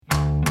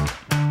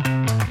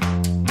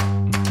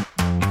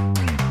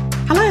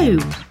Hello,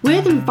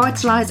 we're the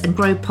Revitalise and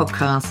Grow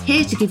podcast,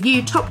 here to give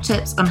you top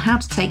tips on how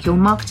to take your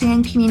marketing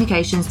and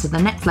communications to the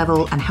next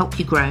level and help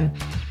you grow.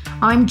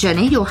 I'm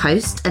Jenny, your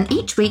host, and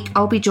each week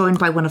I'll be joined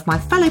by one of my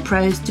fellow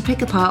pros to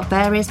pick apart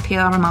various PR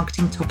and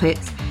marketing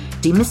topics,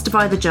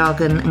 demystify the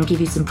jargon, and give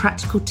you some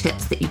practical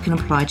tips that you can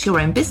apply to your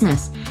own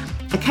business.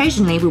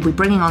 Occasionally, we'll be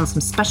bringing on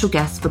some special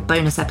guests for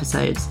bonus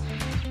episodes.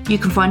 You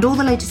can find all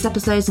the latest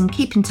episodes and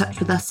keep in touch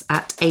with us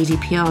at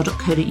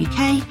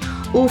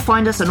adpr.co.uk or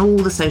find us on all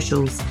the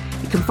socials.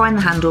 You can find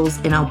the handles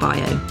in our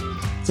bio.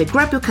 So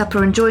grab your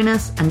cuppa and join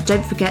us, and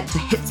don't forget to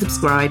hit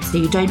subscribe so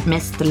you don't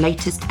miss the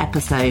latest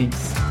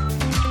episodes.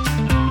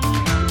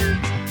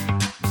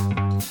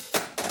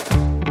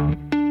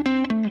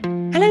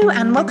 Hello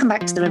and welcome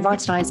back to the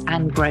Revitalise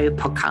and Grow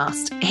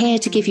podcast, here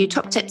to give you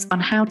top tips on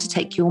how to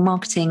take your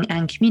marketing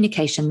and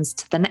communications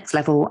to the next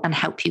level and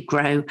help you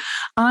grow.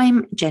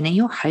 I'm Jenny,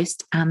 your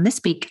host, and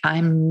this week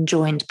I'm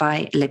joined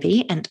by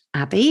Libby and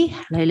Abby.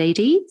 Hello,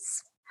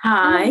 ladies.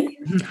 Hi.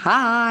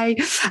 Hi.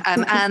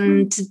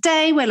 And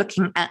today we're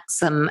looking at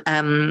some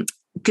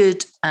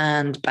good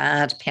and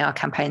bad PR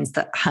campaigns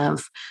that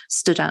have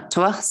stood out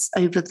to us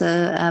over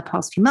the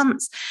past few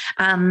months.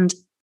 And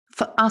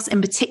for us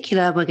in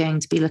particular, we're going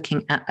to be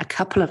looking at a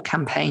couple of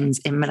campaigns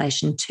in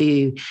relation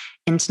to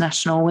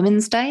International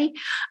Women's Day.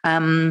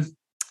 And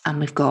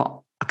we've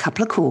got a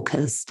couple of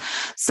corkers.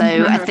 So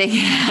I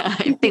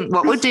think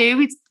what we'll do,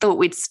 we thought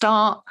we'd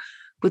start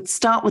with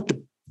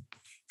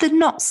the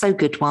not so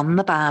good one,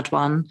 the bad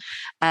one.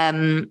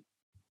 And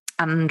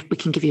we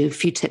can give you a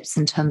few tips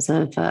in terms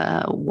of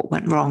what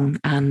went wrong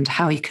and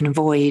how you can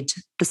avoid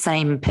the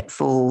same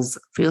pitfalls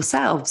for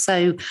yourself.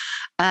 So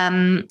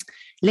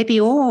Libby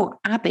or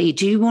Abby,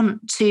 do you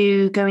want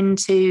to go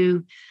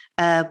into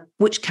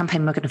which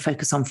campaign we're going to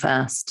focus on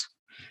first?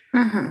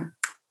 Mm-hmm.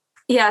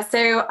 Yeah,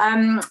 so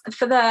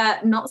for the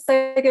not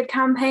so good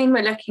campaign,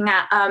 we're looking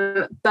at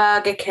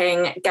Burger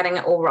King getting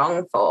it all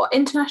wrong for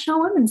International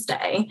Women's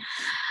Day.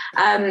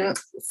 If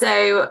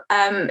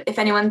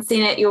anyone's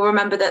seen it, you'll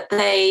remember that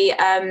they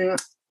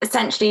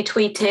essentially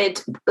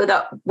tweeted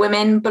that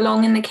women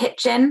belong in the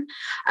kitchen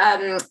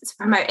to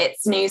promote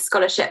its new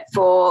scholarship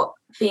for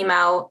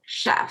female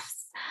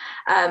chefs.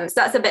 So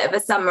that's a bit of a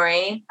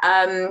summary.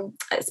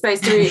 It's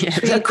supposed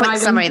to be a quick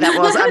summary. That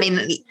was, I mean,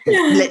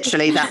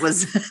 literally that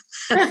was.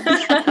 Do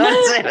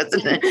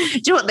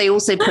you know what they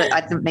also put?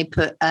 I think they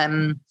put.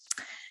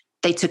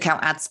 They took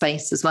out ad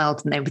space as well,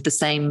 didn't they? With the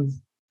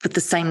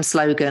same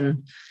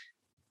slogan.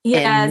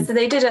 Yeah, so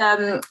they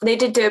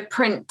did do a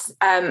print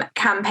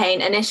campaign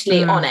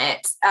initially on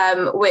it,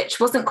 which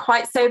wasn't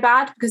quite so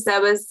bad because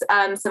there was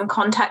some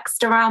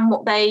context around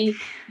what they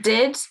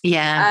did.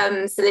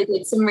 Yeah. So they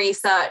did some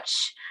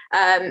research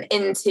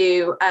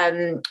into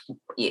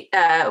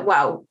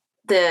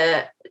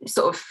the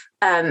sort of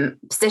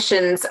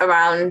positions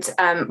around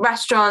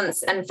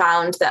restaurants, and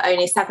found that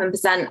only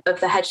 7% of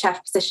the head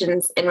chef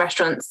positions in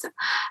restaurants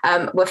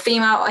were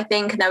female, I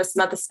think, and there were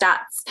some other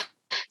stats.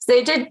 So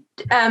they did,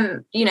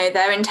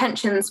 their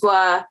intentions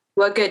were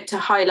good to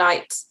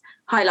highlight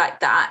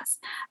that.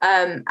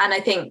 And I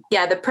think,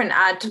 the print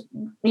ad,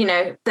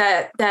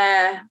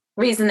 their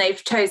reason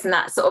they've chosen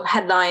that sort of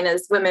headline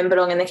as women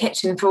belong in the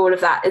kitchen for all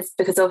of that is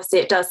because obviously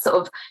it does sort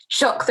of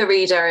shock the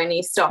reader, and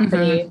you stop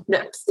and you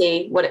look to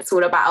see what it's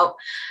all about.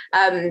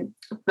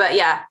 But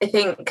yeah, I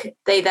think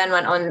they then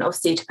went on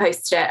obviously to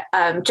post it,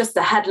 just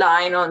the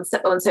headline on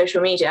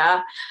social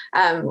media,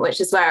 which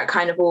is where it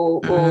kind of all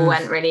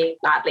went really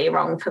badly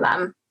wrong for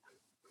them.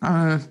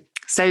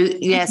 So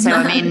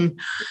I mean,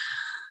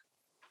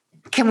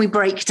 can we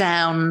break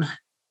down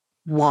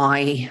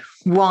why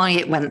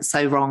it went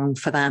so wrong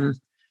for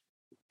them?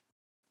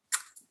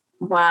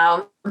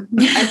 Wow,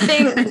 I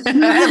think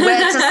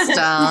where to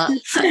start?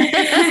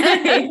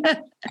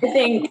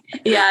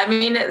 I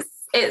mean,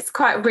 it's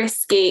quite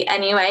risky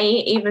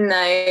anyway, even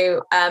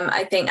though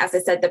I think, as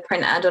I said, the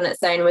print ad on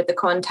its own with the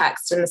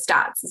context and the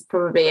stats is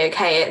probably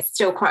okay. It's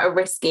still quite a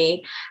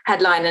risky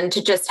headline, and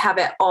to just have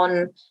it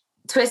on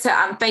Twitter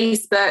and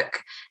Facebook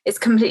is a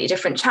completely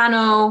different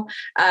channel.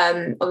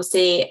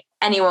 Obviously,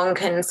 anyone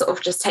can sort of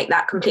just take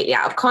that completely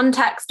out of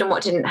context, and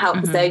what didn't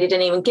help is they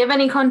didn't even give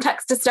any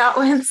context to start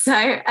with, so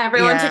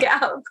everyone took it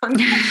out of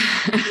context.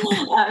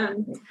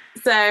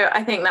 So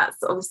I think that's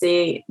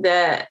obviously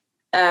the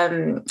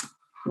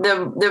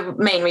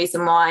main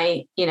reason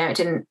why it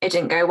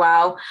didn't go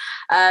well.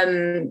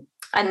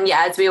 And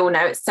yeah, as we all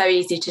know, it's so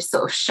easy to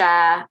sort of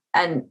share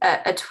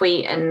a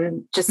tweet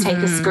and just take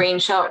a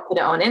screenshot, put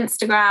it on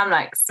Instagram,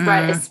 it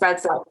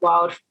spreads like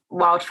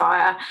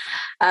wildfire.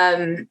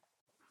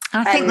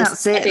 I think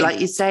that's it.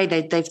 Like you say,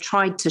 they've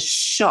tried to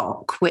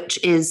shock,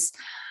 which is,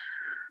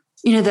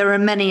 there are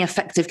many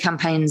effective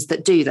campaigns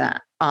that do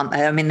that, aren't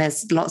there? I mean,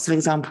 there's lots of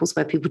examples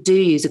where people do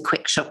use a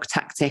quick shock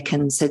tactic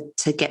and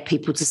to get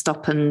people to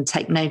stop and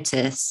take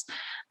notice.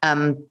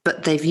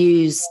 But they've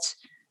used,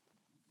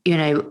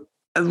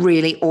 a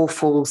really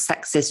awful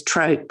sexist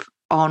trope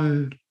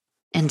on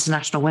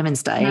International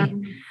Women's Day. Yeah.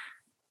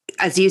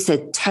 As you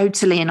said,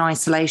 totally in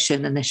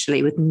isolation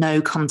initially with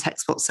no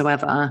context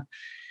whatsoever.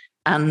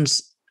 And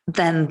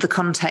then the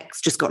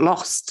context just got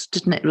lost,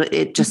 didn't it?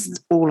 It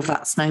just, all of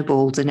that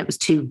snowballed, and it was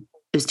too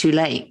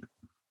late.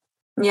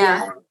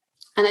 Yeah.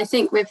 And I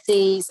think with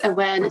these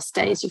awareness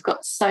days, you've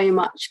got so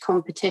much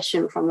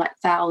competition from like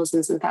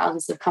thousands and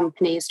thousands of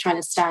companies trying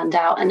to stand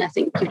out. And I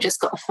think you've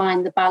just got to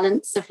find the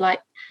balance of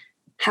like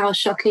how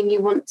shocking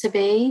you want to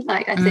be.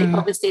 Like, I think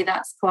obviously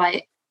that's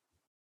quite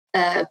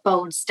a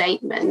bold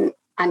statement,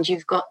 and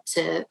you've got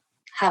to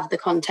have the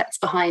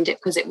context behind it,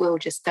 because it will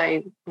just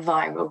go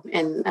viral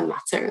in a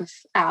matter of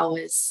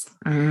hours.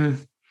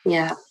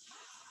 Yeah.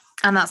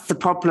 And that's the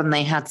problem.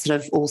 They had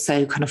sort of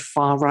also kind of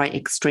far right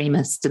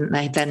extremists, didn't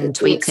they? Then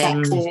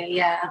tweeting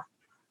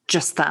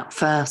just that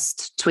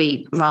first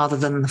tweet rather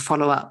than the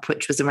follow up,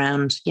 which was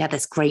around,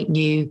 this great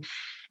new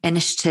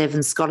initiative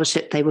and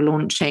scholarship they were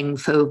launching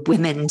for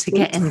women to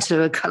get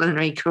into a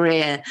culinary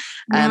career,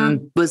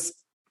 was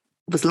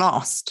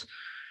lost.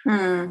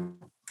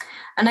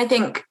 And I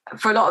think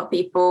for a lot of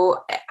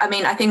people, I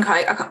mean, I think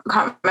I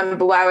can't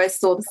remember where I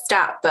saw the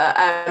stat, but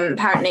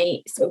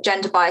apparently sort of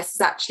gender bias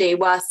is actually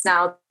worse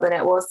now than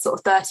it was sort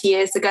of 30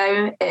 years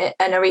ago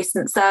in a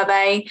recent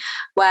survey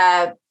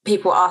where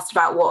people asked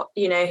about what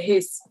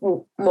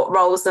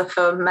roles are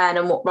for men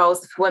and what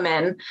roles are for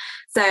women.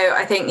 So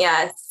I think,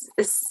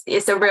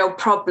 it's a real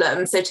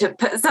problem. So to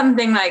put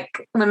something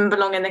like Women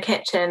Belong in the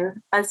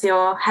Kitchen as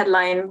your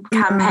headline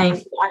campaign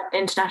for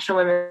International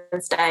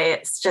Women's Day,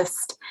 it's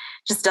just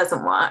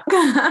doesn't work.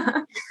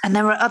 And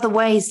there are other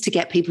ways to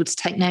get people to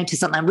take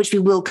notice, aren't there? Which we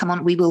will come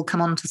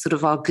on to sort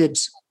of our good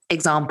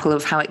example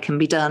of how it can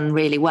be done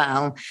really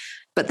well.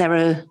 But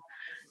there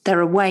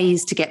are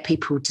ways to get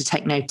people to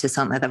take notice,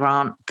 aren't there? That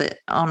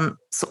aren't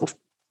sort of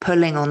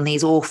pulling on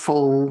these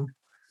awful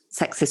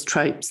sexist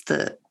tropes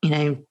that,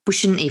 we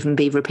shouldn't even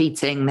be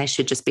repeating. They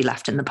should just be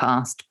left in the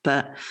past.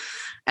 But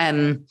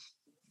and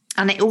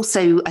it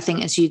also, I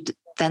think, as you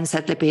then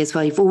said, Libby, as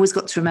well, you've always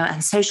got to remember,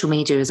 and social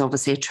media is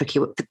obviously a tricky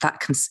one,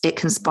 it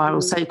can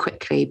spiral so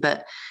quickly,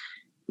 but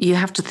you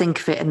have to think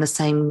of it in the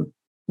same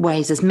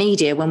ways as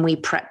media. When we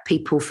prep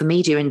people for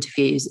media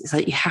interviews, it's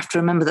like you have to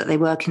remember that they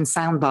work in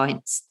sound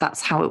bites.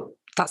 That's how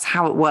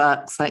it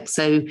works. Like,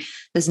 so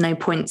there's no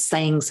point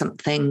saying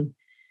something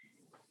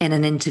in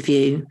an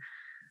interview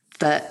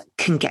that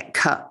can get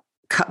cut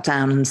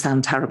down and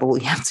sound terrible.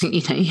 You have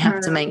to,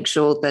 to make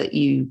sure that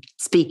you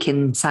speak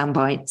in sound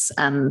bites,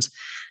 and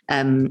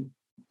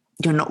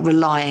you're not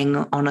relying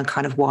on a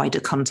kind of wider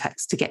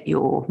context to get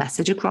your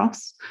message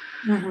across.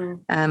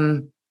 But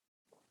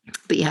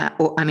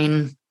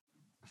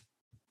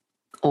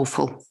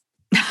awful.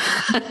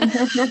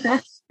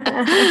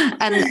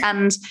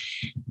 and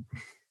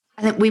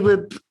I think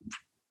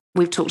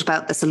we've talked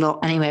about this a lot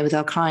anyway with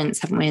our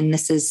clients, haven't we? And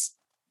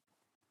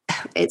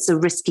it's a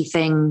risky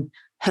thing,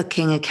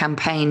 hooking a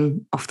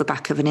campaign off the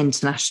back of an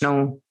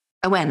International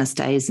Awareness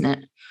Day, isn't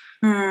it?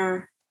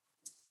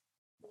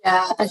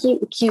 Yeah, I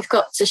think you've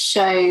got to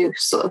show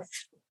sort of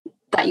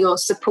that you're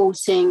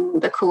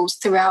supporting the cause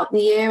throughout the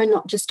year and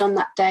not just on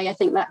that day. I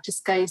think that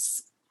just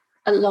goes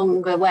a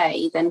longer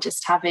way than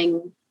just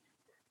having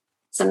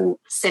some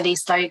silly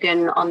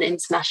slogan on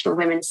International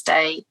Women's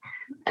Day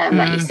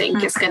that you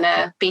think is going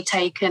to be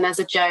taken as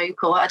a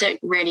joke, or I don't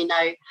really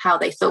know how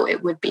they thought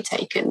it would be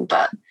taken,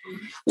 but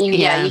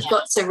you've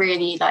got to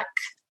really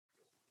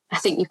I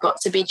think you've got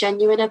to be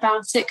genuine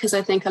about it, because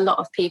I think a lot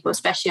of people,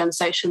 especially on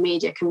social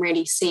media, can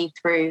really see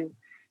through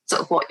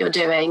sort of what you're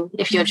doing.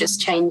 If you're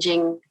just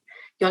changing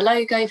your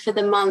logo for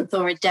the month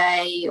or a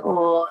day,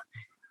 or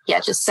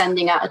just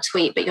sending out a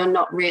tweet, but you're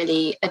not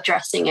really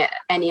addressing it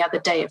any other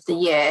day of the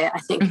year, I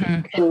think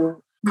it can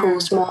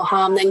cause more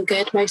harm than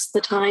good most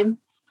of the time.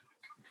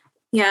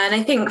 Yeah, and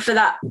I think for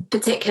that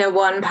particular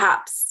one,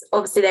 perhaps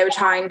obviously they were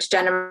trying to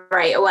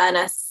generate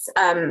awareness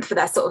for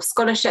their sort of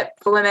scholarship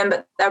for women,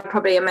 but there are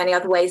probably many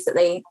other ways that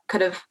they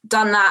could have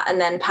done that,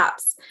 and then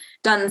perhaps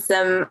done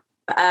some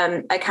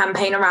a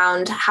campaign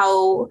around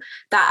how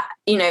that,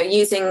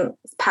 using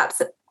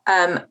perhaps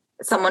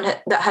someone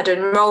that had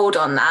enrolled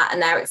on that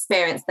and their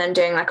experience, then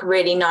doing like a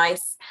really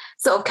nice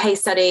sort of case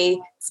study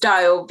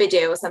style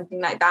video or something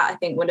like that, I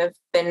think would have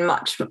been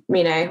much,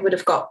 would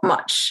have got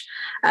much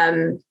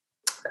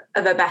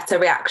of a better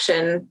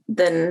reaction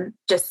than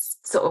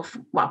just sort of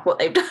what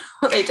they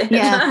did.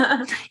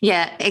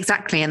 Yeah,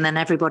 exactly. And then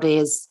everybody,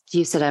 as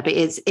you said, Abby,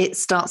 it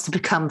starts to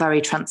become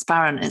very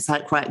transparent. It's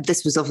like, right,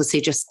 this was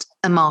obviously just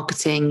a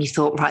marketing. You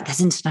thought, right,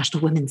 there's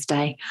International Women's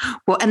Day.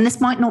 Well, and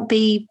this might not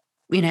be,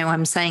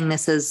 I'm saying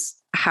this as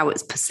how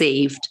it's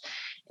perceived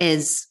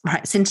is,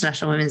 right, it's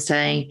International Women's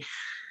Day.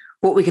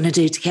 What are we going to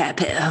do to get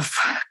a bit of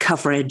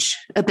coverage,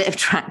 a bit of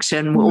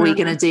traction? What are we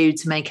going to do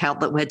to make out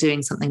that we're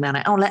doing something about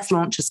it? Oh, let's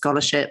launch a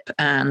scholarship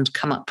and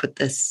come up with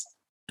this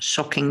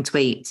shocking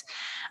tweet.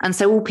 And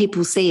so all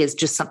people see is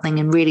just something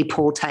in really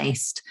poor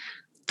taste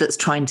that's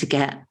trying to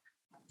get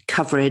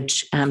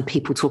coverage and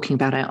people talking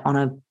about it on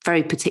a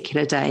very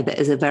particular day that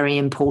is a very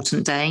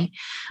important day.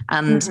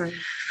 And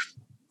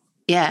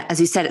as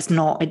you said,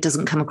 it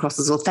doesn't come across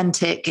as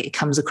authentic. It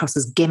comes across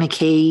as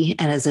gimmicky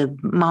and as a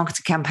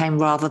marketing campaign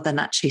rather than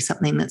actually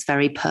something that's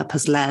very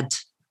purpose-led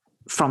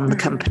from the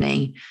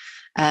company.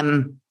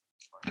 And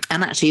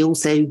actually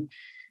also,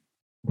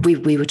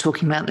 we were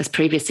talking about this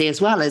previously as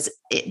well, as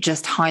it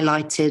just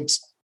highlighted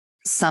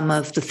some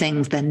of the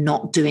things they're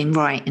not doing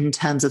right in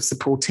terms of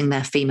supporting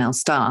their female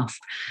staff.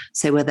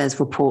 So where there's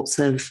reports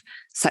of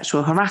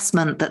sexual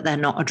harassment that they're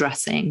not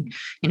addressing,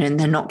 and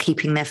they're not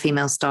keeping their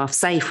female staff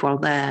safe while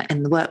they're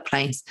in the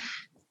workplace,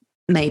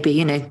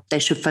 maybe, they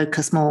should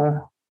focus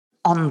more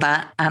on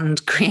that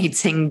and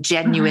creating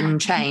genuine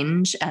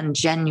change and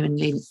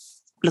genuinely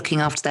looking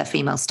after their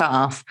female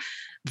staff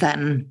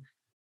than,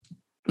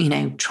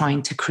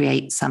 trying to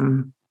create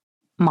some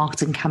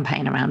marketing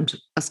campaign around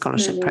a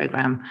scholarship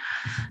program.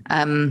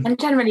 And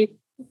generally,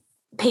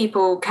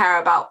 people care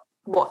about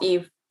what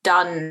you've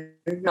done,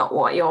 not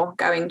what you're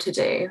going to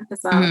do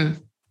as well.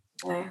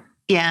 So,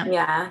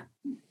 yeah,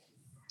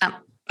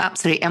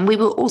 absolutely. And we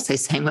were also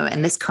saying,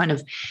 and this kind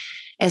of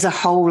is a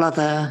whole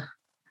other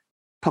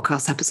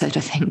podcast episode,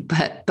 I think,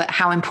 but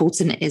how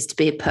important it is to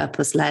be a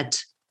purpose-led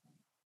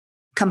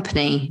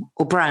company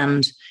or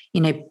brand.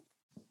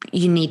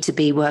 You need to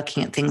be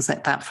working at things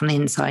like that from the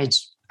inside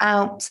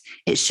out.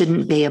 It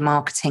shouldn't be a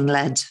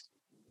marketing-led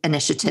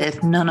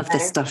initiative. None of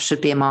this stuff should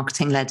be a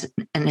marketing-led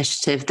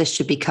initiative. This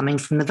should be coming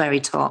from the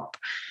very top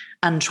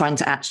and trying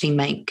to actually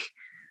make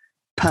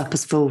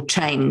purposeful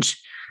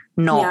change,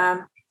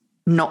 not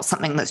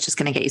something that's just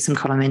going to get you some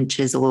column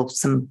inches or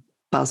some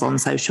buzz on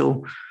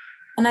social.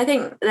 And I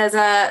think there's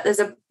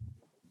a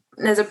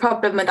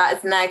problem with that,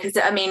 isn't there? Because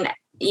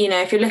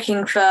if you're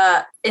looking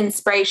for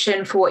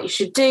inspiration for what you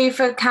should do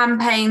for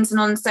campaigns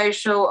and on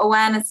social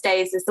awareness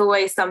days, is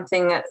always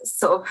something that's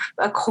sort of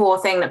a core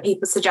thing that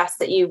people suggest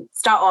that you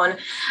start on.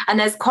 And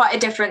there's quite a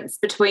difference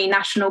between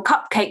National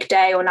Cupcake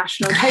Day or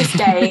National Toast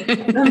Day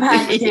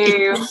compared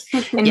to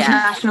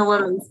International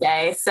Women's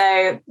Day.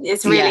 So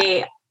it's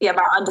really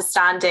about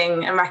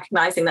understanding and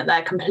recognizing that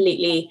they're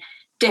completely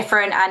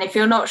different. And if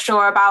you're not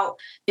sure about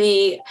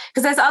because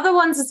there's other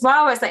ones as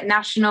well, it's like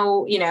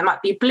national, it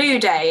might be Blue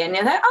Day, and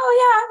you're like,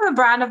 I have a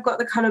brand, I've got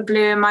the color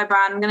blue in my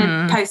brand, I'm going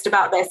to post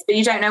about this, but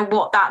you don't know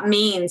what that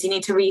means. You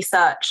need to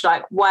research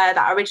like where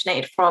that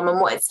originated from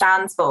and what it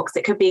stands for, because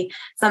it could be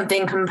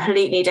something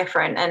completely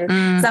different,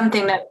 and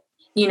something that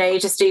you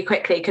just do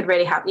quickly could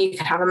really have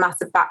a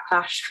massive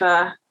backlash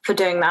for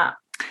doing that.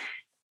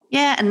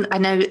 And I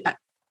know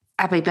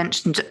Abby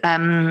mentioned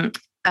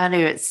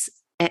earlier,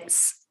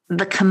 it's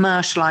the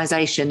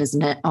commercialization,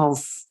 isn't it,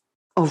 of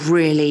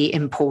really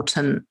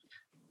important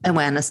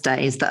awareness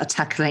days that are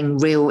tackling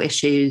real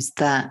issues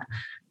that,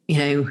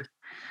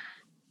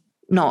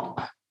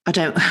 not, I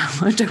don't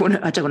want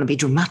to be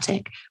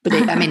dramatic, but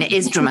it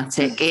is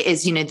dramatic. It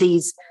is,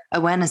 these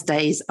awareness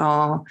days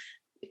are,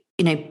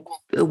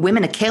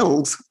 women are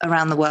killed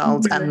around the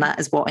world, and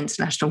that is what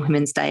International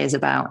Women's Day is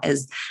about.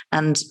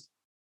 And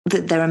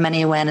there are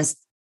many awareness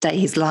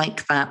days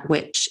like that,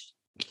 which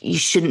you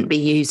shouldn't be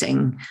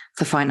using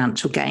for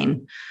financial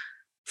gain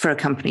for a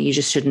company. You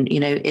just shouldn't.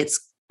 It's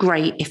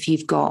great if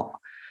you've got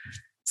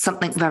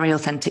something very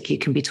authentic you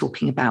can be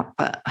talking about,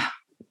 but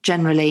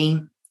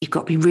generally you've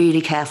got to be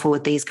really careful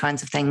with these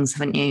kinds of things,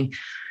 haven't you?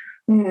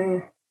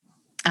 And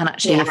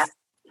actually,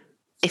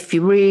 if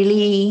you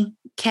really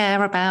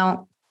care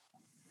about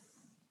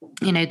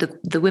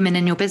the women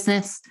in your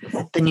business,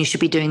 then you should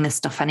be doing this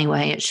stuff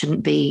anyway. It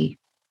shouldn't be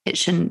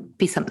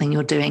something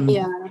you're doing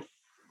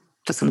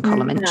for some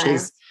column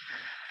inches.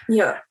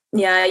 Your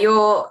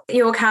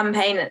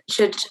campaign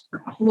should,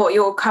 what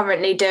you're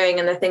currently doing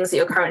and the things that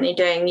you're currently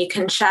doing, you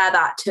can share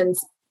that to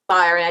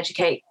inspire and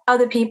educate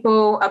other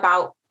people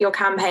about your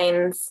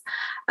campaigns,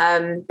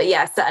 but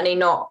certainly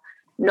not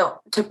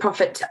to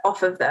profit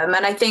off of them.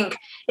 And I think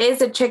it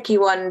is a tricky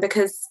one,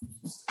 because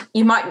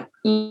you might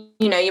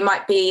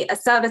be a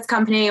service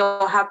company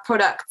or have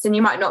products, and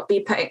you might not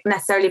be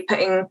necessarily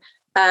putting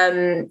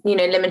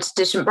limited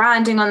edition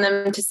branding on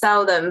them to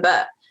sell them,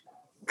 but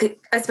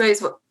I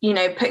suppose,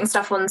 putting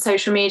stuff on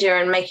social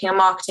media and making a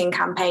marketing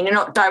campaign, you're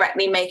not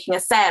directly making a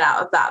sale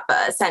out of that,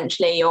 but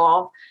essentially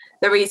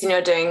the reason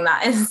you're doing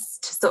that is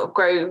to sort of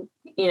grow,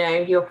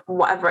 your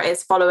whatever it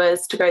is,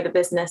 followers, to grow the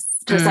business,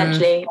 to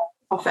essentially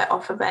profit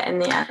off of it in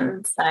the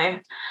end. So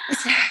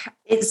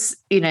it's,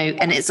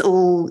 and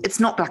it's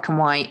not black and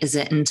white, is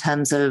it, in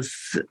terms of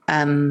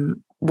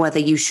whether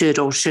you should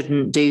or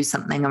shouldn't do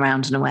something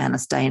around an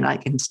awareness day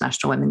like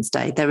International Women's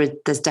Day.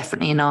 There's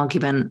definitely an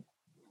argument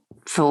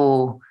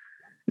for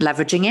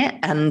leveraging it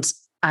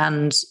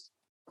and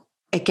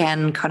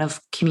again, kind of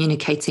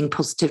communicating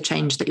positive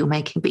change that you're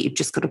making, but you've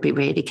just got to be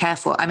really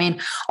careful.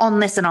 On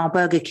this, in our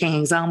Burger King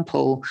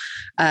example,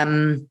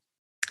 I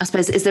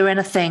suppose, is there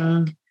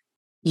anything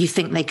you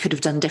think they could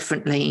have done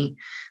differently?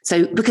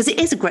 So, because it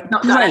is a great,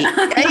 don't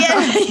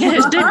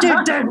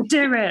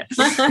do it.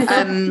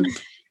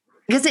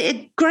 Because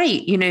it's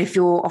great, if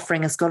you're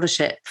offering a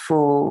scholarship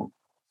for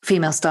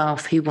female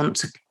staff who want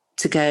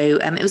to go,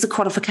 it was a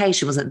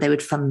qualification, wasn't it? They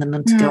would fund them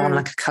to go on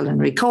like a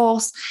culinary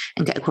course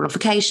and get a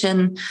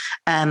qualification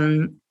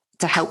to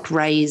help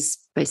raise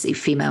basically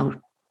female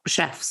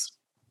chefs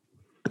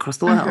across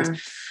the world.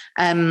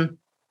 And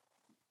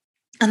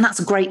that's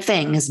a great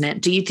thing, isn't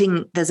it? Do you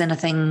think there's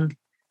anything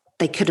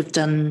they could have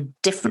done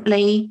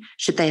differently?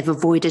 Should they have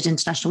avoided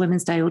International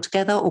Women's Day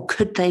altogether, or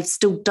could they have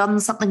still done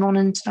something on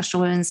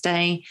International Women's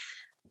Day?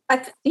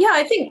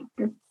 I think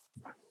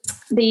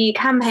the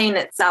campaign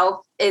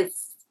itself is,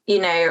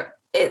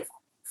 it's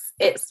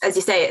as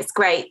you say, it's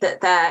great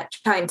that they're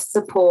trying to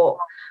support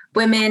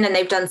women, and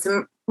they've done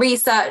some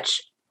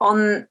research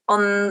on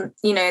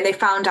they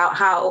found out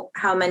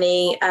how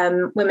many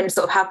women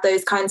sort of have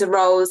those kinds of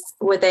roles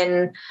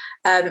within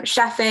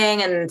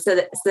chefing, and so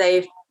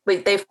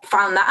they've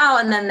found that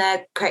out, and then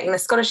they're creating a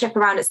scholarship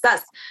around it. So I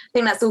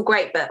think that's all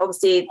great, but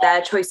obviously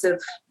their choice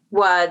of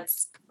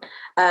words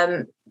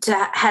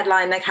to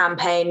headline the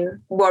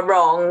campaign were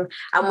wrong,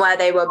 and where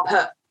they were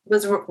put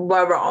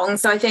were wrong.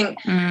 So I think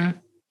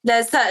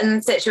there's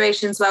certain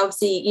situations where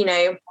obviously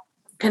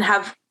can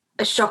have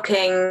a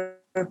shocking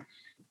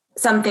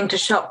something to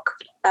shock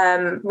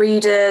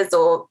readers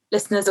or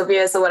listeners or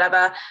viewers or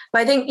whatever,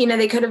 but I think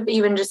they could have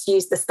even just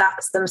used the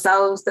stats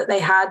themselves that they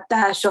had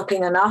there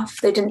shocking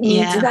enough. They didn't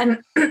need to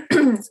then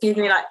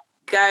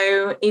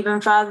go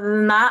even further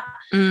than that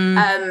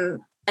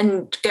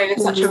and go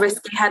with such a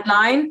risky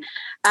headline,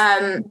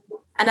 and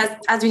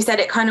as we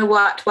said, it kind of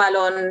worked well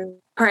on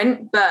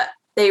print, but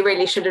they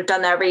really should have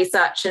done their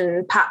research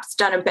and perhaps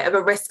done a bit of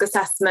a risk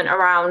assessment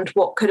around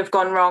what could have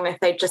gone wrong if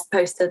they just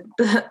posted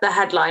the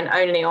headline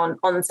only on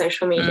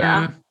social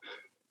media.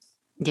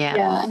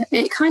 Yeah,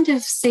 it kind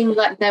of seemed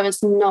like there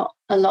was not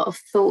a lot of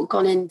thought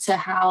gone into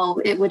how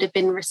it would have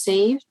been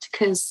received,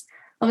 because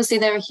obviously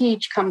they're a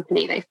huge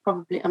company. They've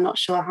probably, I'm not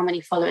sure how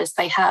many followers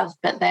they have,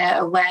 but they're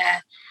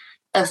aware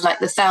of like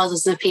the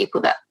thousands of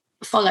people that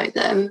follow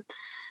them.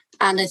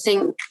 And I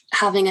think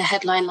having a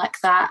headline like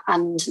that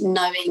and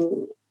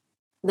knowing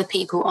the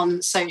people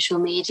on social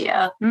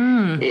media,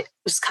 it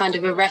was kind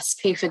of a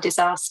recipe for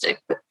disaster,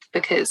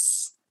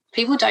 because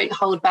people don't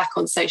hold back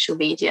on social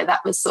media.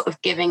 That was sort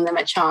of giving them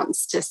a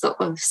chance to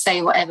sort of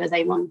say whatever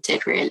they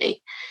wanted,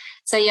 really.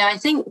 So yeah, I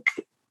think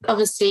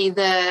obviously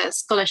the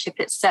scholarship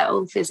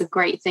itself is a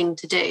great thing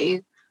to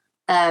do,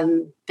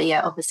 but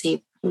yeah,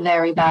 obviously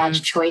very bad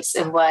choice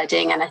of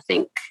wording. And I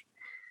think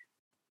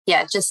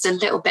just a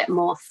little bit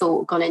more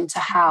thought gone into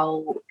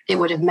how it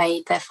would have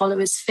made their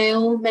followers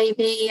feel,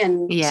 maybe,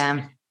 and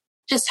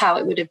just how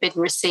it would have been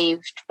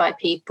received by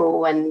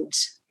people. And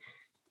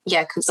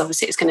because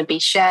obviously it's going to be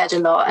shared a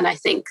lot, and I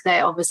think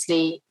they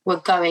obviously were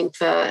going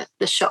for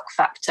the shock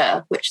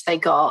factor, which they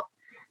got.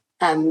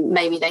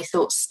 Maybe they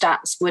thought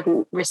stats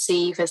wouldn't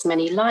receive as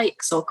many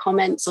likes or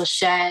comments or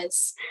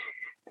shares.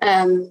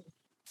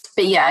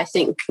 But I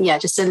think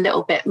just a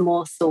little bit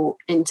more thought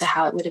into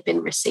how it would have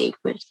been received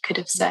could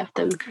have served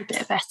them a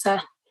bit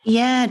better.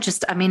 Yeah,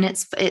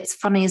 it's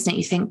funny, isn't it?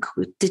 You think,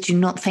 did you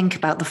not think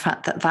about the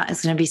fact that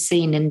is going to be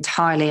seen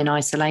entirely in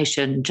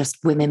isolation?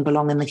 Just women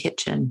belong in the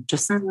kitchen.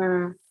 Just a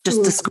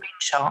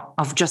screenshot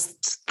of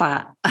just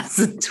that as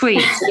a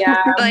tweet.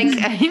 Yeah,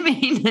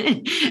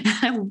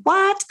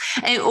 what?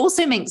 It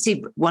also makes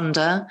you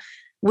wonder,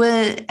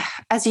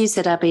 as you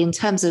said, Abby, in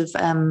terms of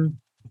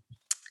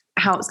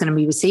how it's going to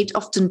be received.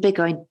 Often big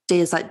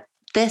ideas like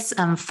this,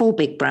 and for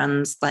big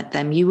brands like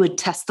them, you would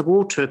test the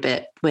water a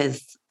bit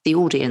with the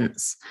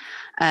audience.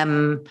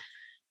 And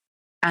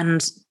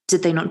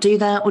did they not do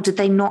that? Or did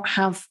they not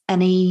have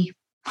any,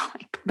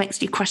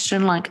 makes you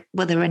question,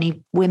 were there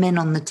any women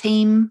on the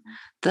team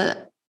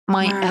that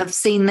might have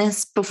seen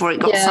this before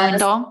it got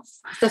signed off?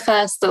 The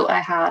first thought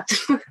I had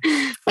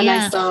when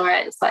I saw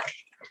it, it's like,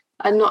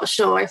 I'm not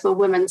sure if a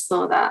woman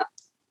saw that.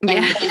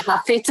 I'd be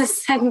happy to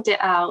send it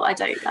out. I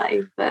don't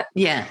know, but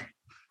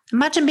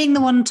imagine being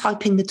the one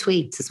typing the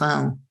tweets as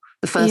well.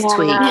 The first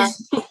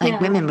tweet,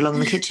 women belong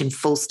in the kitchen,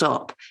 full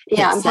stop.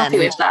 I'm happy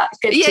with that.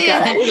 Good to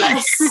go.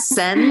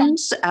 Send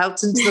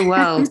out into the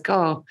world.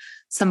 God,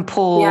 some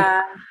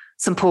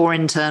poor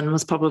intern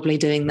was probably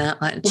doing that,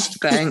 just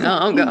going,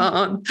 oh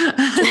God,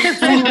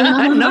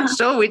 I'm not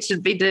sure we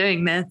should be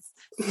doing this.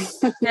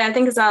 I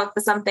think as well, for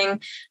something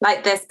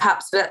like this,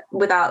 perhaps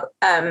without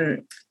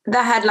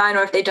the headline,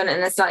 or if they've done it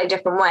in a slightly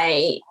different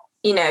way,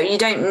 you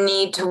don't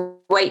need to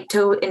wait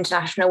till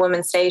International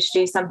Women's Day to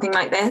do something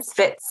like this.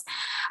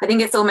 I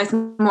think it's almost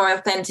more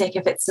authentic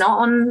if it's not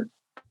on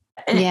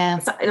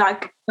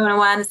like an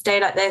awareness day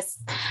like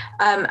this.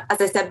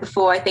 As I said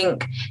before, I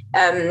think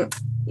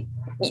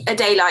a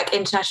day like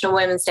International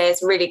Women's Day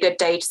is a really good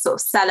day to sort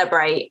of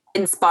celebrate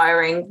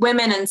inspiring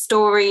women and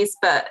stories,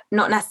 but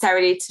not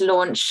necessarily to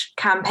launch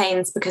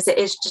campaigns, because it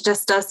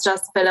just does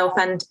feel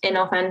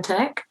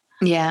inauthentic.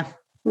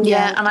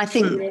 And I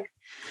think you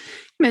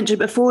mentioned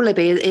before,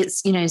 Libby,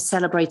 it's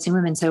celebrating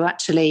women, so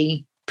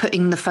actually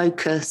putting the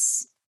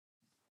focus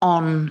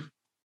on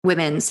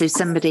women. So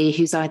somebody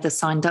who's either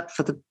signed up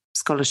for the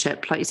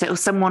scholarship, like you said, or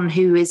someone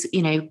who is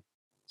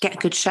get a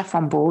good chef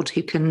on board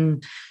who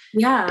can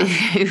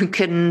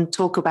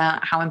talk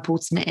about how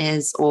important it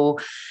is, or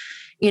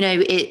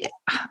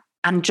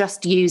and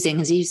just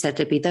using, as you said,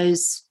 Libby,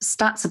 those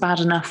stats are bad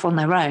enough on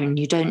their own.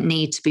 You don't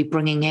need to be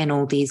bringing in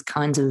all these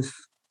kinds of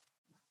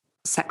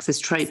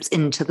sexist tropes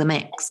into the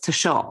mix to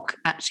shock.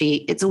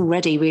 Actually, it's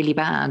already really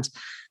bad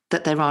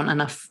that there aren't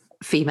enough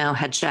female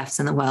head chefs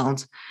in the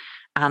world.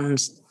 and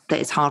that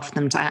it's hard for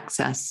them to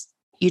access.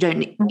 You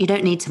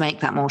don't need to make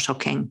that more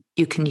shocking.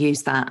 You can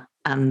use that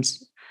and,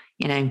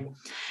 you know,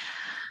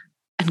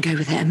 and go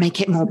with it and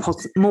make it more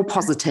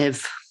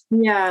positive.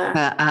 Yeah.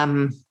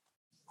 But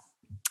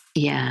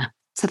yeah.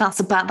 So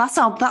that's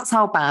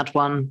our bad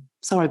one.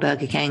 Sorry,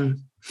 Burger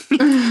King.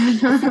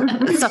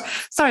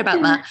 Sorry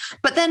about that.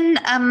 But then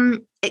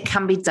it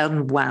can be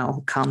done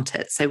well, can't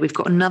it? So we've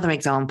got another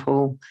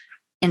example,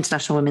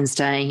 International Women's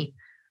Day.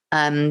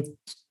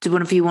 Do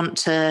one of you want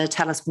to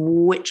tell us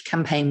which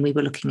campaign we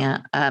were looking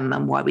at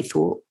and why we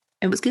thought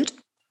it was good?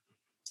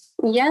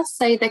 Yes,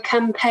 so the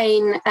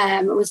campaign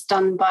was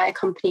done by a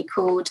company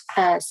called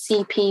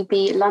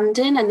CPB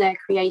London, and they're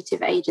a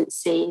creative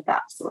agency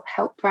that sort of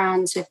help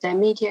brands with their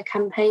media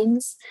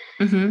campaigns.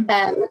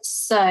 Mm-hmm.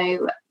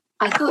 So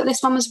I thought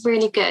this one was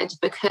really good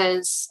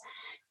because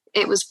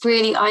it was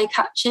really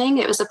eye-catching.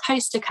 It was a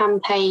poster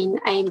campaign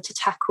aimed to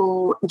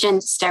tackle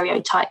gender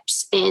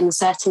stereotypes in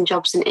certain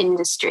jobs and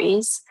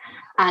industries.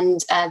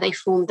 And they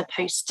formed the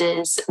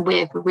posters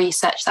with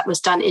research that was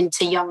done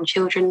into young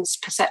children's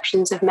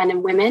perceptions of men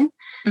and women.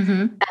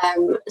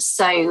 Mm-hmm.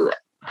 So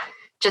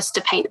just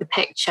to paint the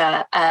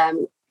picture,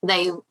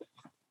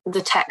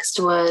 the text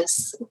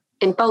was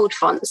in bold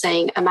font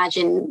saying,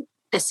 imagine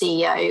a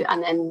CEO,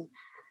 and then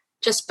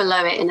just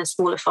below it in a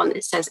smaller font,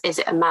 it says, is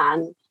it a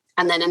man?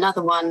 And then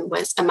another one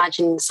was,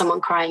 imagine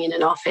someone crying in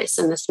an office,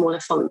 and the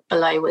smaller font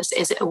below was,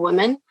 is it a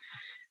woman?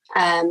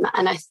 And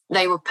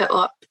they were put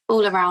up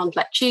all around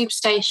like tube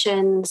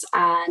stations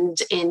and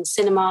in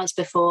cinemas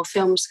before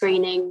film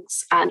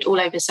screenings and all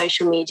over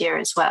social media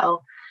as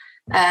well.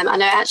 And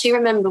I actually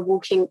remember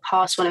walking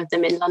past one of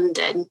them in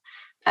London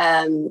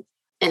in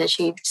a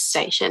tube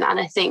station. And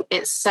I think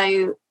it's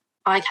so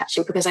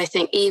eye-catching because I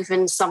think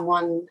even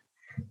someone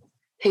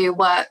who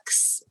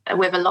works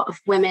with a lot of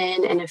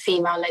women in a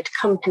female-led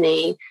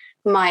company,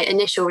 my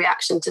initial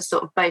reaction to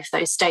sort of both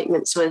those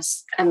statements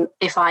was,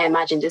 if I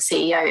imagined a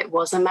CEO, it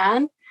was a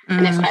man. Mm.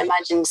 And if I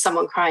imagined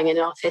someone crying in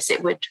an office,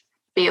 it would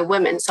be a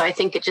woman. So I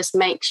think it just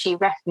makes you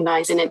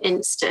recognise in an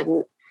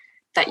instant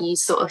that you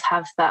sort of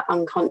have that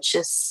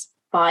unconscious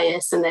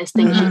bias and there's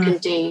things you can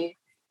do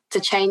to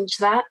change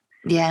that.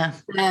 Yeah.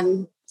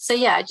 So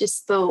yeah, I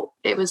just thought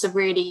it was a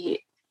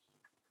really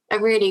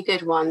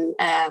good one,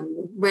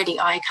 really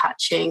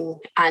eye-catching,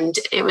 and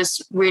it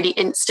was really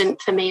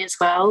instant for me as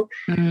well.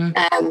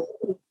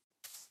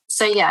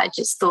 So yeah, I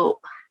just thought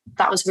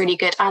that was really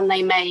good. And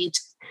they made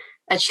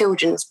a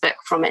children's book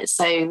from it,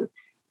 so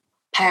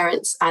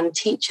parents and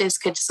teachers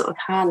could sort of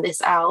hand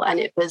this out, and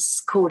it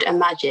was called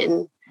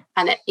Imagine,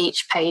 and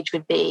each page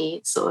would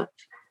be sort of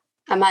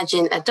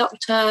imagine a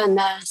doctor, a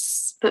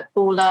nurse,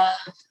 footballer,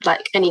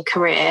 like any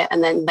career,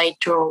 and then they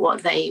draw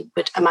what they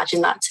would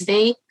imagine that to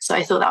be. So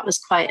I thought that was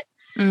quite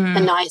a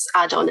nice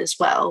add-on as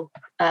well.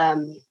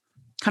 Kind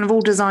of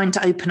all designed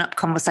to open up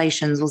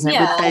conversations, wasn't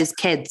it, with those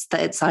kids, that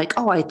it's like,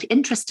 oh,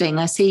 interesting,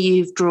 I see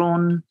you've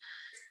drawn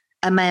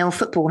a male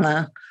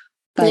footballer.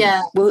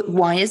 Like, well,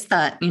 why is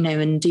that? You know,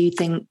 and do you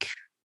think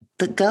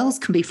that girls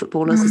can be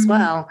footballers as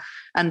well?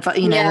 And,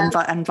 you know,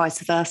 and vice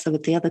versa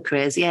with the other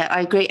careers. Yeah,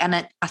 I agree. And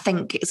I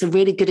think it's a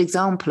really good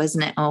example,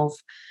 isn't it, of,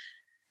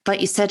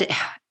 like you said,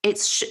 it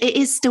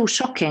is still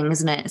shocking,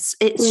 isn't it?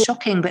 It's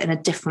shocking, but in a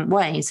different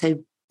way.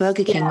 So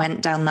Burger King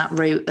went down that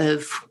route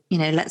of, you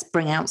know, let's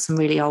bring out some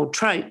really old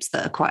tropes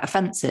that are quite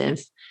offensive.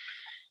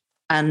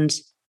 And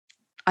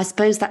I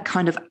suppose that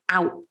kind of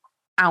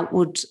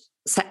outward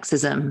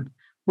sexism,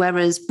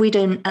 whereas we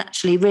don't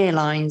actually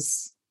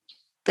realise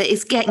that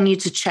it's getting you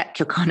to check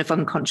your kind of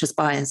unconscious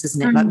bias,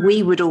 isn't it? Like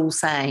we would all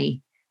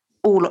say,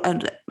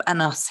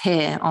 and us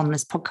here on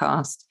this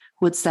podcast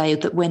would say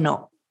that we're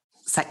not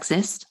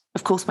sexist.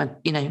 Of course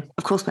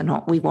we're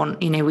not. We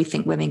want, you know, we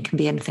think women can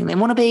be anything they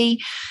want to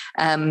be.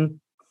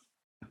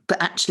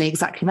 But actually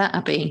exactly that,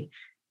 Abby,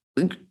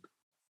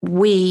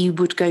 we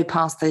would go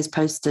past those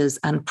posters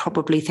and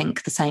probably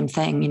think the same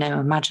thing, you know,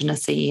 imagine a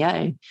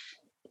CEO.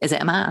 Is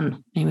it a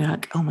man? And you're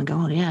like, oh my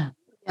God, yeah.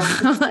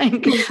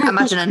 Like,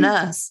 imagine a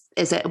nurse.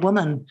 Is it a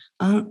woman?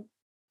 Oh,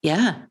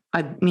 yeah.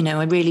 I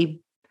really,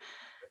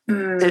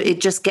 so it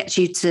just gets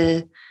you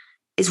to,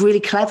 it's really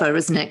clever,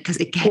 isn't it? Because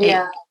it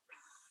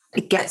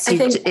gets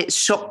you, it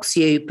shocks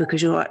you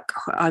because you're like,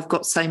 oh, I've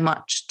got so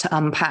much to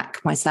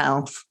unpack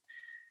myself.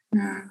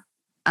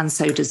 And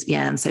so does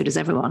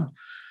everyone.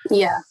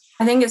 Yeah.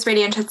 I think it's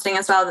really interesting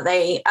as well that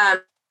they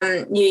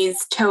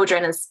use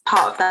children as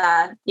part of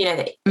their, you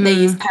know, they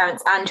use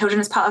parents and children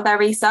as part of their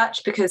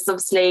research, because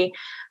obviously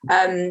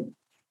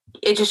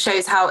it just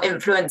shows how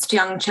influenced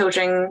young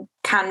children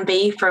can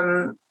be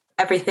from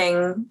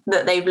everything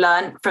that they've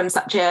learned from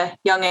such a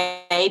young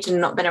age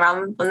and not been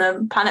around on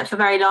the planet for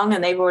very long,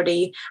 and they've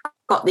already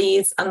got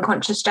these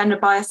unconscious gender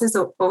biases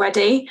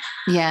already.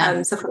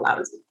 Yeah. So I thought that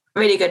was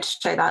really good to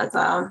show that as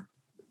well.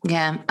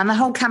 Yeah. And the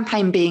whole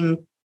campaign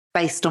being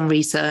based on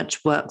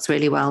research works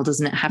really well,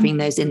 doesn't it? Having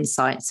those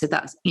insights. So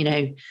that's, you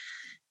know,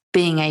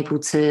 being able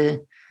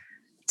to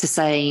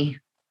say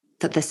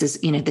that this is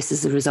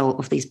the result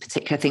of these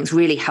particular things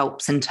really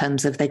helps in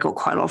terms of they got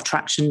quite a lot of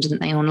traction, didn't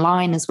they,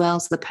 online as well?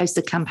 So the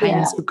poster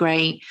campaigns were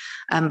great,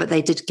 but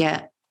they did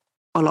get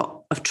a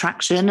lot of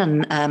traction.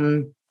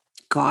 And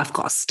God, I've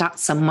got a stat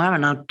somewhere,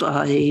 and I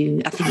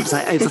think it was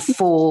like over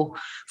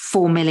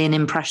 4 million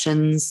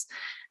impressions,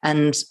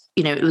 and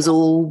it was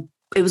all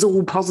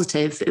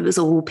positive. It was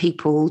all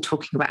people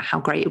talking about how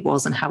great it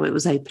was and how it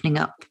was opening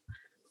up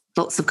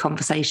lots of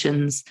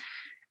conversations.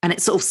 And it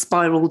sort of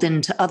spiraled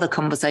into other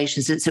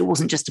conversations. It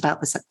wasn't just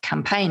about this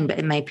campaign, but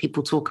it made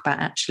people talk about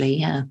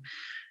actually,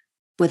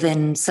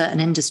 within certain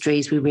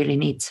industries, we really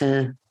need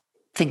to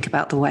think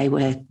about the way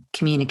we're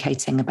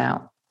communicating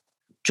about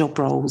job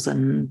roles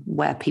and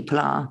where people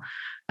are.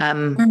 But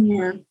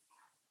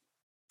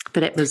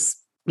it was,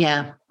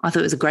 I thought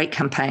it was a great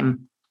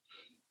campaign.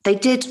 They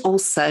did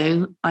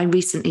also, I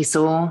recently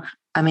saw,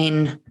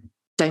 don't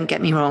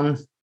get me wrong,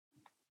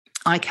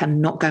 I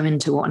cannot go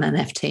into what an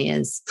NFT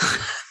is.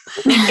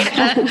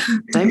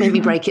 Don't make me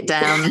break it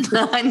down.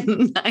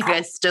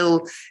 I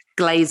still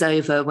glaze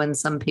over when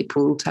some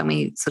people tell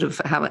me sort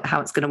of how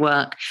it's going to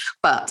work.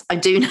 But I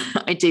do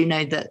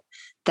know that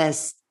they're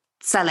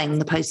selling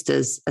the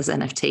posters as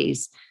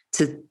NFTs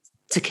to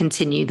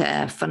continue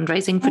their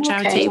fundraising for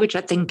charity, which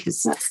I think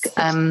is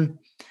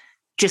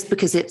just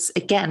because it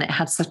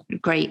had such a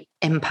great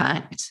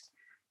impact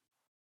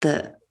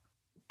that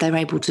they're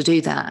able to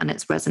do that, and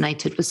it's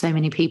resonated with so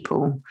many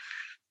people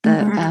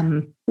that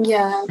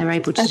they're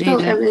able to do that. I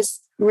thought it was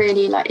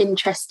really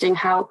interesting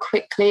how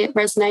quickly it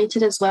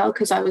resonated as well,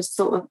 because I was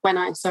sort of, when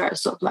I saw it,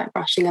 sort of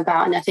rushing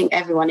about, and I think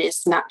everyone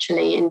is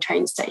naturally in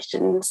train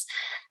stations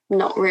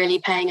not really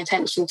paying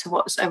attention to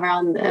what's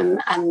around them.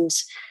 And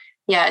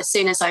as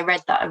soon as I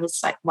read that, I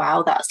was like,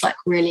 wow, that's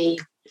really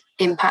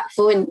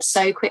impactful and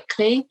so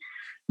quickly.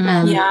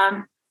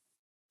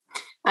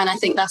 And I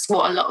think that's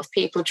what a lot of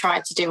people try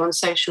to do on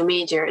social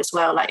media as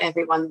well.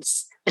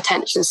 Everyone's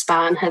attention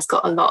span has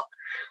got a lot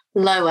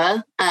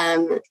lower.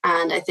 And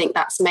I think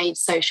that's made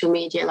social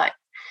media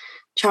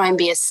try and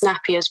be as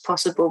snappy as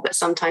possible, but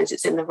sometimes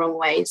it's in the wrong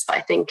ways. But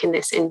I think in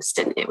this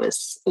instant, it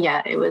was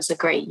a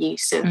great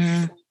use of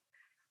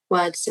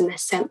words in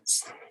this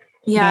sense.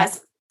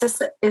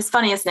 It's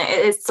funny, isn't it?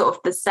 It is sort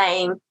of the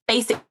same,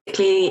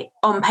 basically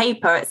on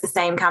paper, it's the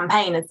same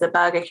campaign as the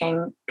Burger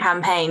King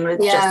campaign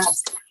with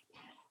just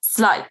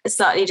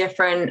slightly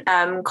different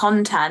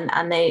content,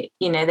 and they've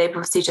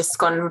obviously just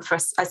gone for,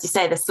 as you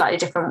say, the slightly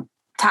different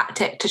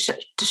tactic to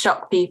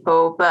shock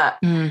people, but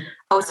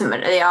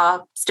ultimately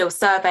are still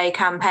survey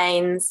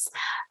campaigns.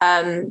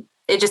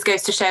 It just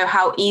goes to show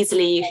how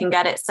easily you can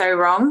get it so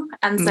wrong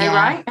and so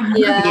right.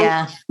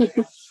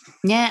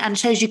 And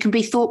shows you can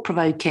be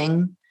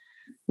thought-provoking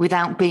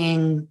without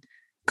being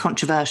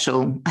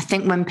controversial. I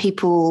think when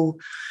people,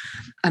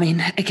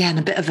 again,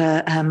 a bit of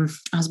a, I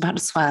was about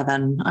to swear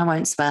then, I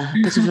won't swear,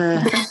 a bit of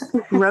a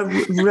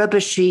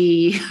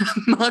rubbishy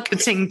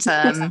marketing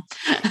term.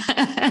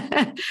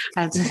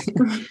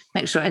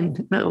 Make sure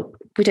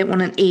we don't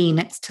want an E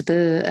next to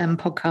the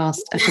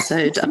podcast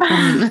episode.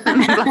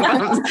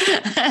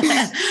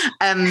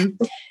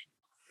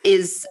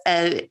 Is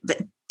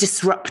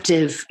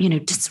disruptive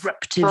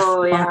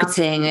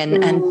marketing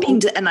and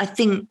being, and I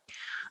think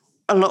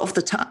a lot of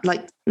the time,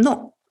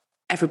 not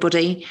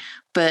everybody,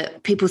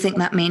 but people think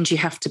that means you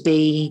have to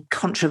be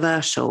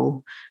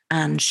controversial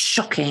and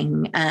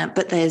shocking.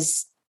 But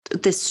this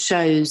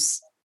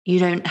shows you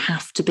don't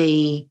have to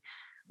be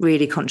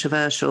really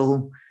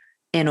controversial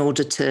in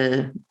order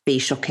to be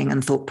shocking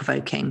and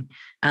thought-provoking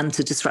and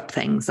to disrupt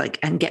things,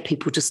 and get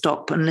people to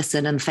stop and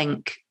listen and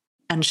think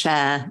and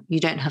share. You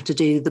don't have to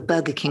do the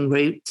Burger King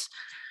route.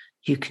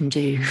 You can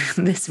do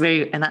this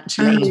route and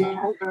actually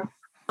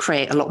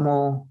create a lot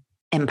more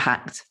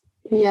impact.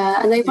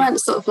 Yeah, and they weren't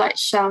sort of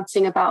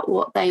shouting about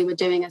what they were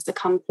doing as a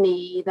company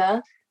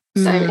either.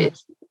 So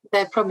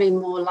they're probably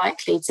more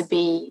likely to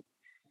be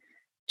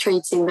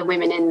treating the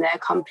women in their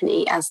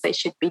company as they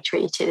should be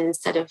treated,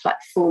 instead of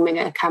forming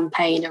a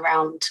campaign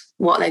around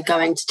what they're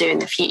going to do in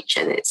the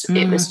future.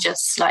 It was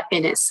just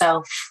in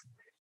itself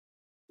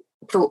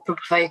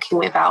thought-provoking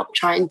without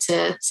trying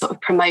to sort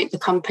of promote the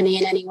company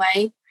in any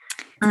way.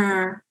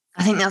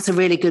 I think that's a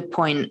really good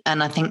point.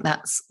 And I think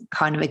that's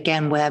kind of,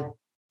 again, where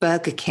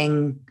Burger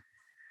King,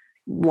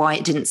 why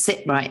it didn't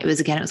sit right. It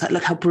was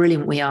look how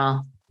brilliant we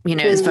are.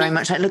 It was very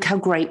much look how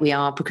great we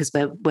are because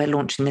we're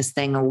launching this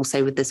thing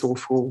also with this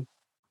awful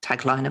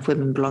tagline of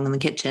women belong in the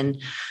kitchen.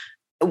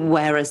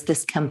 Whereas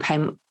this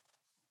campaign,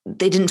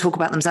 they didn't talk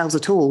about themselves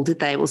at all, did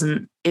they? It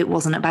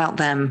wasn't about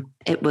them.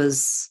 It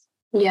was,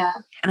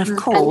 and of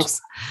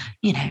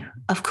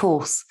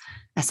course,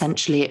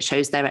 essentially it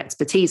shows their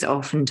expertise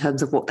off in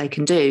terms of what they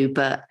can do,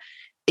 but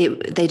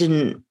they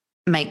didn't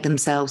make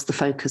themselves the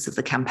focus of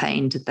the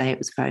campaign, did they? It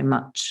was very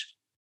much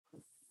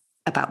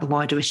about the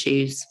wider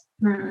issues.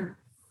 And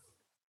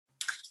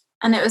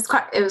it was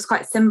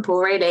quite simple,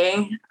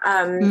 really.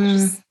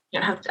 Just, you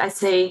don't have to, I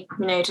say,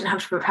 you don't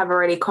have to have a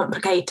really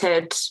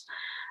complicated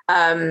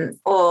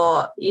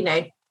or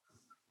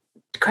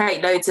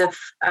create loads of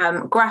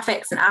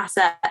graphics and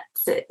assets.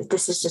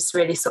 This is just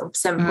really sort of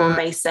simple and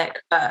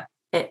basic, but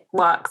it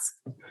works.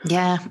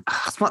 Yeah,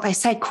 that's what they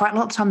say. Quite a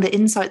lot of time, the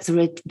insights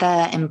are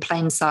there in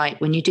plain sight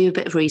when you do a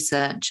bit of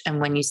research and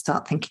when you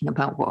start thinking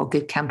about what a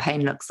good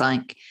campaign looks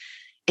like.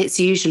 It's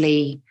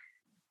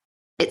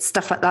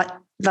stuff like that.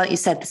 Like you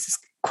said, this is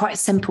quite a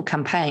simple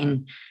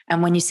campaign.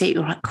 And when you see it,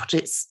 you're like, God,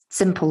 it's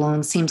simple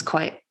and seems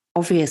quite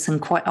obvious. And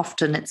quite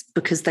often it's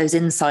because those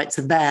insights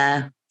are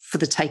there for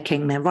the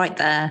taking. They're right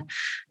there,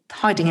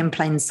 hiding in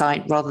plain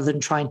sight, rather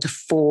than trying to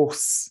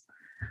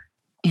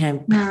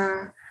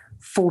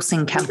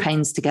forcing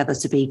campaigns together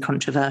to be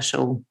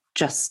controversial,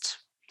 just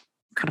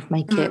kind of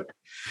make it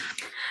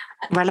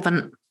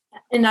relevant.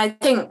 And I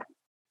think,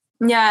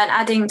 and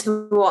adding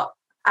to what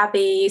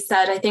Abby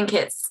said, I think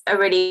it's a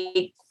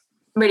really,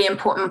 really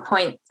important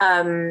point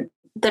that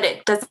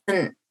it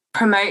doesn't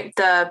promote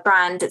the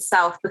brand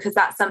itself, because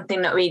that's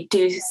something that we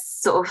do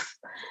sort of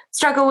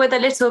struggle with a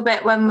little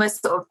bit when we're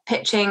sort of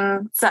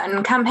pitching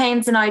certain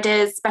campaigns and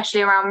ideas,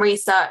 especially around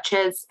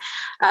researchers.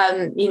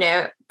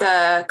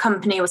 The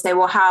company will say,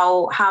 well,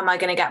 how am I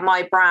going to get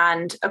my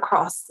brand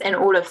across in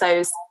all of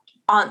those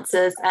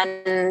answers?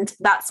 And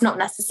that's not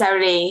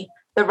necessarily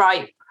the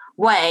right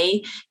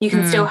way. You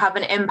can still have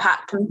an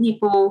impact, and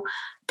people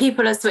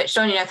are switched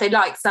on. If they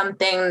like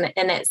something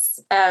and it's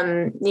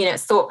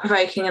it's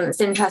thought-provoking and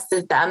it's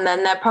interested them,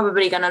 then they're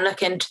probably going to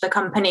look into the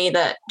company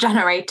that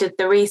generated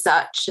the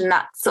research, and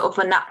that's sort of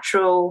a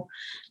natural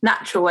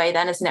way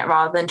then, isn't it,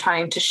 rather than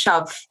trying to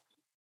shove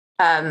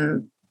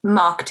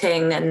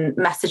marketing and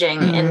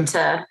messaging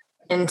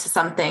into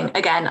something,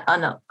 again,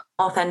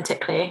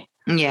 unauthentically.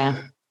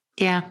 Yeah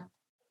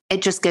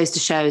It just goes to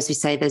show, as we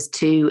say, there's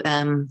two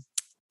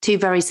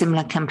very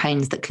similar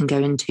campaigns that can go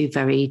in two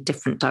very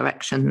different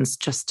directions,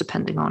 just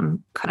depending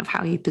on kind of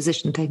how you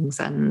position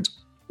things and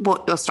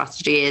what your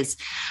strategy is.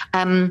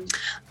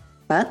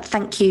 But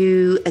thank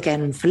you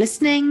again for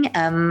listening.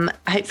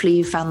 Hopefully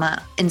you found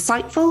that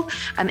insightful.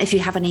 If you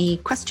have any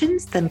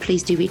questions, then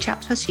please do reach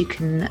out to us. You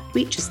can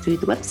reach us through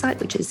the website,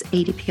 which is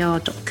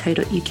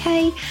adpr.co.uk.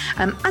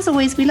 As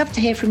always, we love to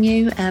hear from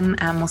you, and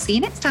we'll see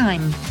you next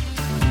time.